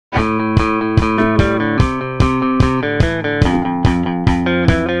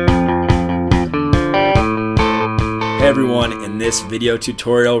this video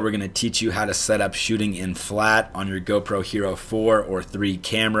tutorial, we're going to teach you how to set up shooting in flat on your GoPro Hero 4 or 3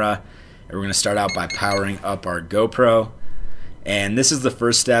 camera. And we're going to start out by powering up our GoPro. And this is the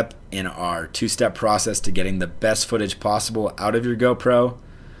first step in our two-step process to getting the best footage possible out of your GoPro.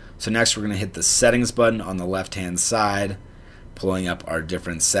 So next we're going to hit the settings button on the left-hand side, pulling up our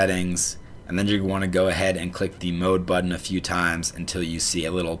different settings. And then you're going to want to go ahead and click the mode button a few times until you see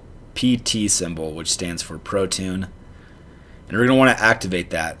a little PT symbol, which stands for ProTune. And we're going to want to activate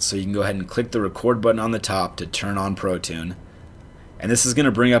that, so you can go ahead and click the record button on the top to turn on ProTune. And this is going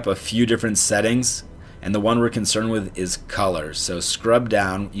to bring up a few different settings, and the one we're concerned with is color. So scrub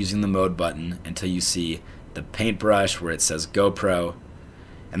down using the mode button until you see the paintbrush where it says GoPro,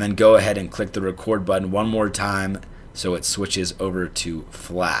 and then go ahead and click the record button one more time so it switches over to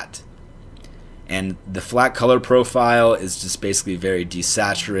flat. And the flat color profile is just basically very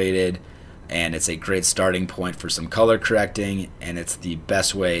desaturated, and it's a great starting point for some color correcting, and it's the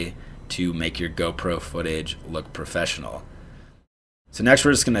best way to make your GoPro footage look professional. So next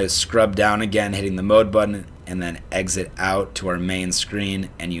we're just going to scrub down again, hitting the mode button, and then exit out to our main screen,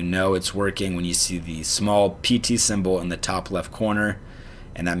 and you know it's working when you see the small PT symbol in the top left corner,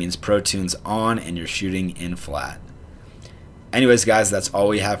 and that means ProTune's on and you're shooting in flat. Anyways guys, that's all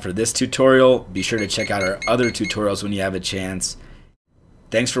we have for this tutorial. Be sure to check out our other tutorials when you have a chance.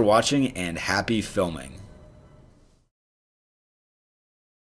 Thanks for watching and happy filming.